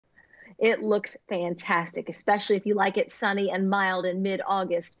It looks fantastic, especially if you like it sunny and mild in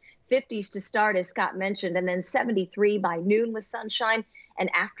mid-August. 50s to start, as Scott mentioned, and then 73 by noon with sunshine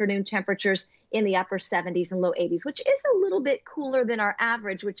and afternoon temperatures in the upper 70s and low 80s, which is a little bit cooler than our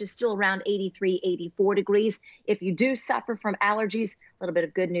average, which is still around 83, 84 degrees. If you do suffer from allergies, a little bit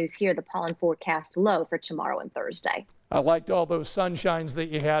of good news here, the pollen forecast low for tomorrow and Thursday. I liked all those sunshines that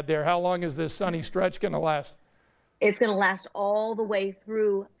you had there. How long is this sunny stretch going to last? It's going to last all the way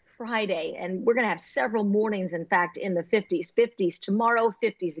through Friday, and we're going to have several mornings, in fact, in the 50s. 50s tomorrow,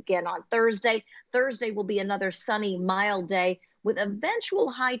 50s again on Thursday. Thursday will be another sunny, mild day with eventual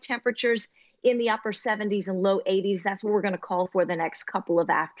high temperatures in the upper 70s and low 80s. That's what we're going to call for the next couple of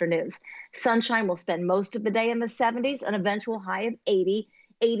afternoons. Sunshine will spend most of the day in the 70s, an eventual high of 80,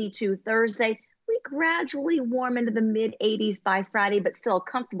 82 Thursday. We gradually warm into the mid 80s by Friday, but still a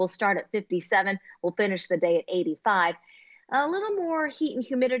comfortable start at 57. We'll finish the day at 85. A little more heat and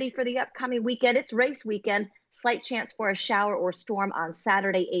humidity for the upcoming weekend. It's race weekend. Slight chance for a shower or storm on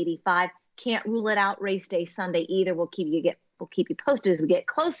Saturday, 85. Can't rule it out race day Sunday either. We'll keep you posted as we get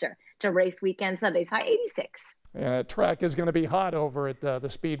closer to race weekend. Sunday's high 86. Track is going to be hot over at the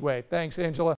Speedway. Thanks, Angela.